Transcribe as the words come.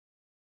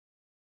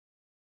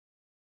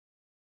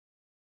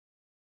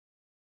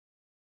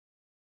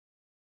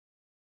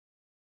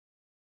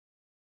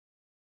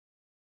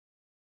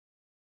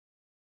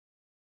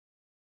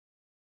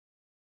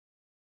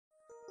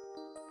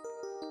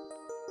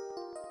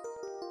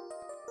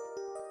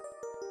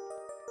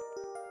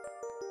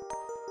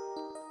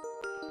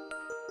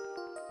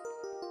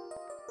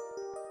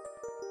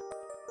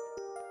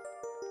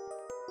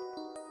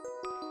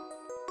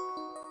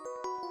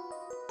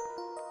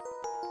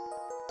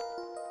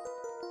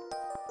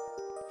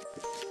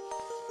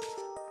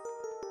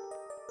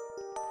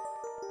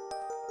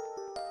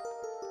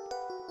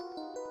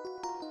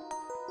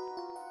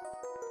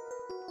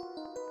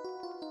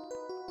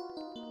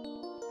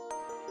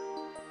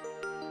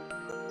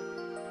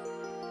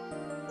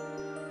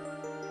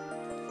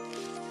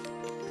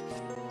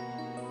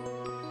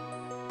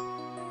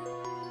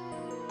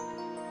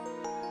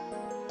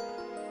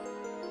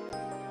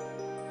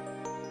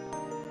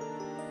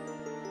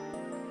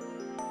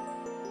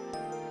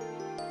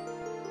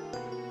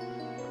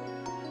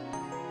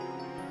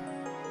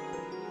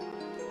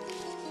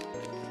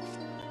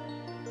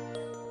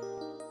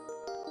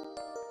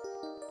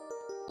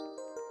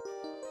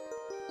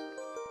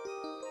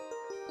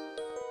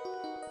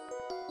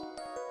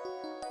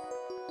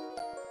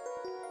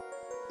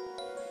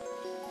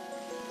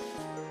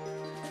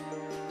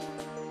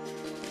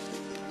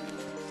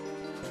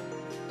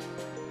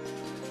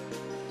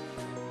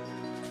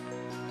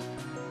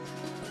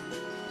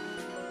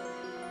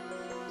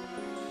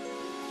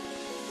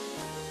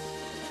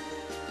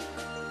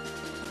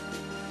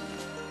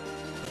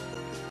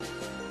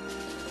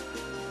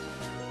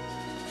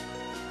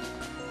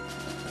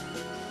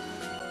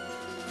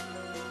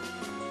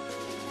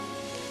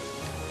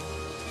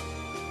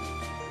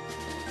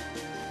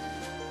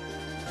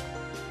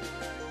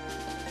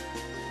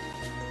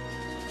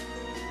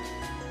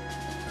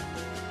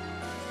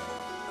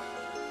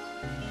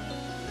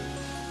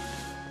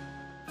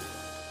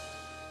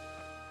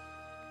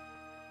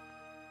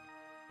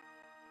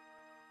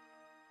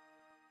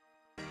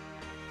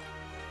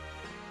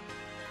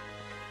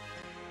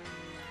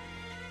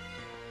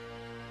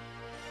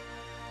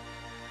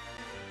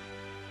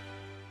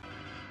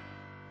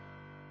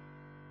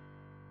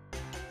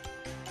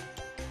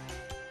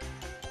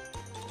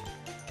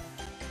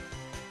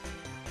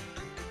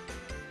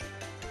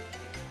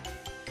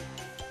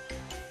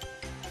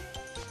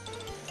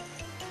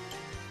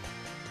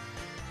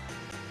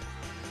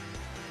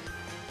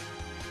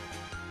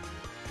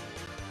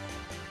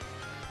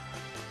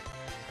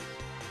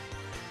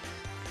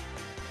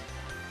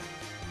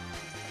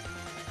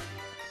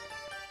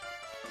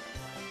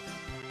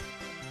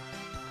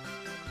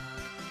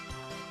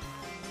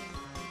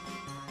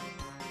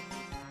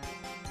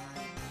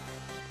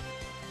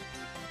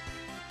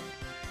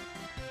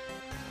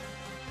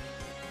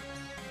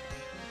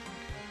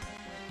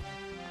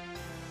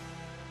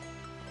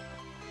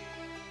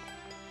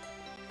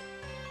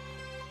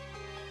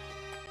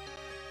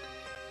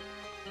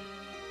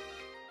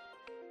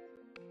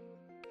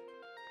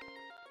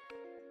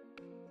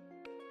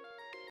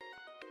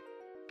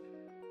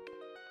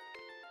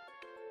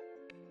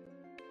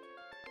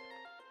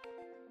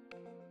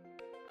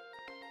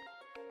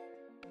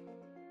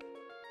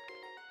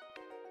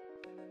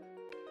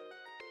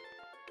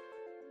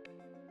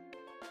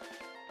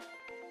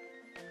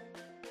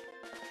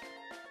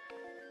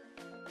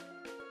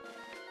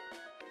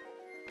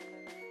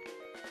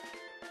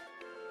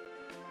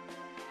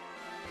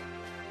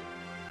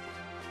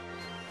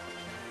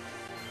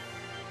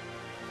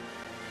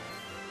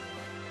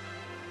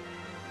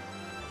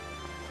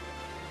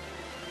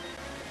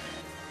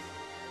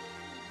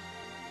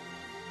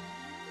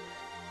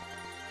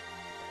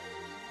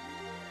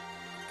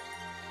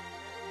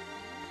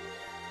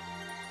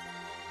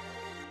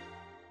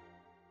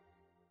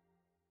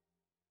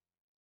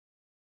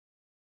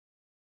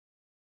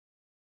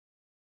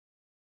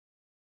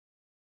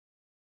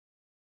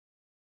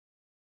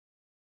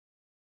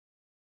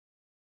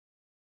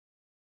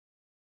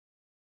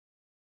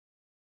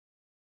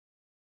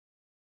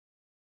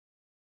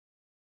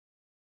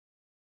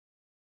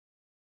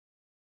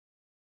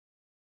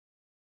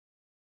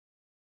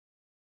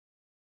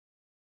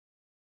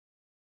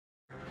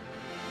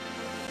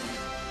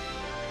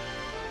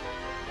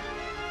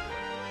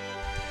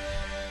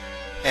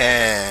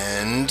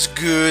And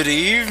good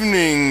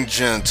evening,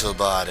 gentle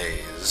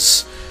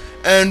bodies,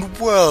 and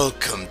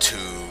welcome to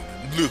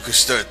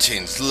Lucas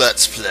 13's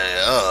Let's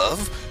Play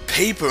of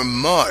Paper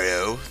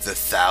Mario: The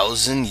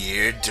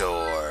Thousand-Year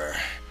Door.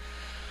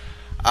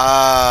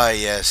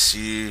 Yes,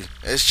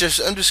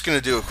 I'm just gonna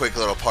do a quick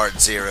little part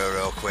 0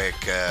 real quick.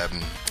 I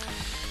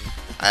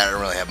don't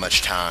really have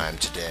much time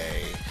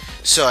today,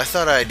 so I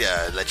thought I'd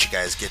let you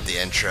guys get the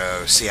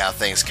intro, see how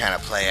things kind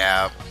of play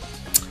out.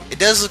 It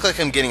does look like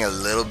I'm getting a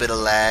little bit of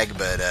lag,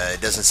 but it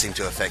doesn't seem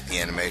to affect the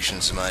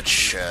animations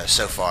much,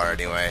 so far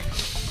anyway.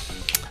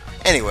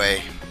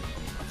 Anyway,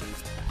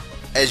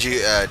 I'm just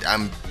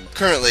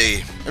going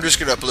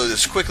to upload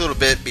this quick little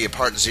bit, be a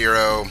part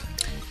 0,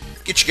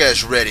 get you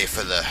guys ready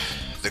for the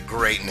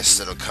greatness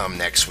that'll come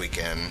next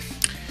weekend.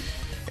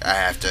 I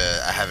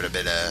have a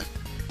bit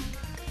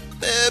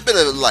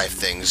of life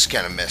things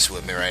kind of mess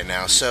with me right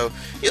now, so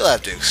you'll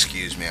have to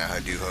excuse me. I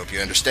do hope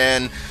you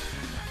understand.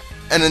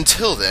 And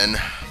until then,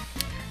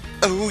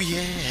 oh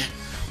yeah,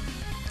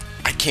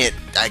 I can't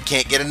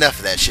get enough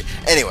of that shit.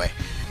 Anyway,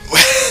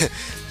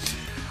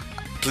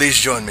 please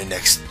join me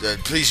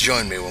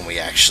when we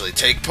actually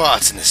take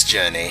part in this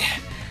journey.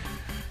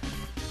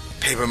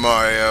 Paper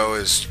Mario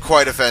is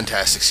quite a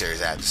fantastic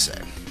series, I have to say.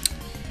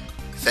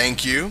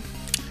 Thank you,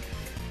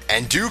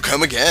 and do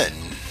come again.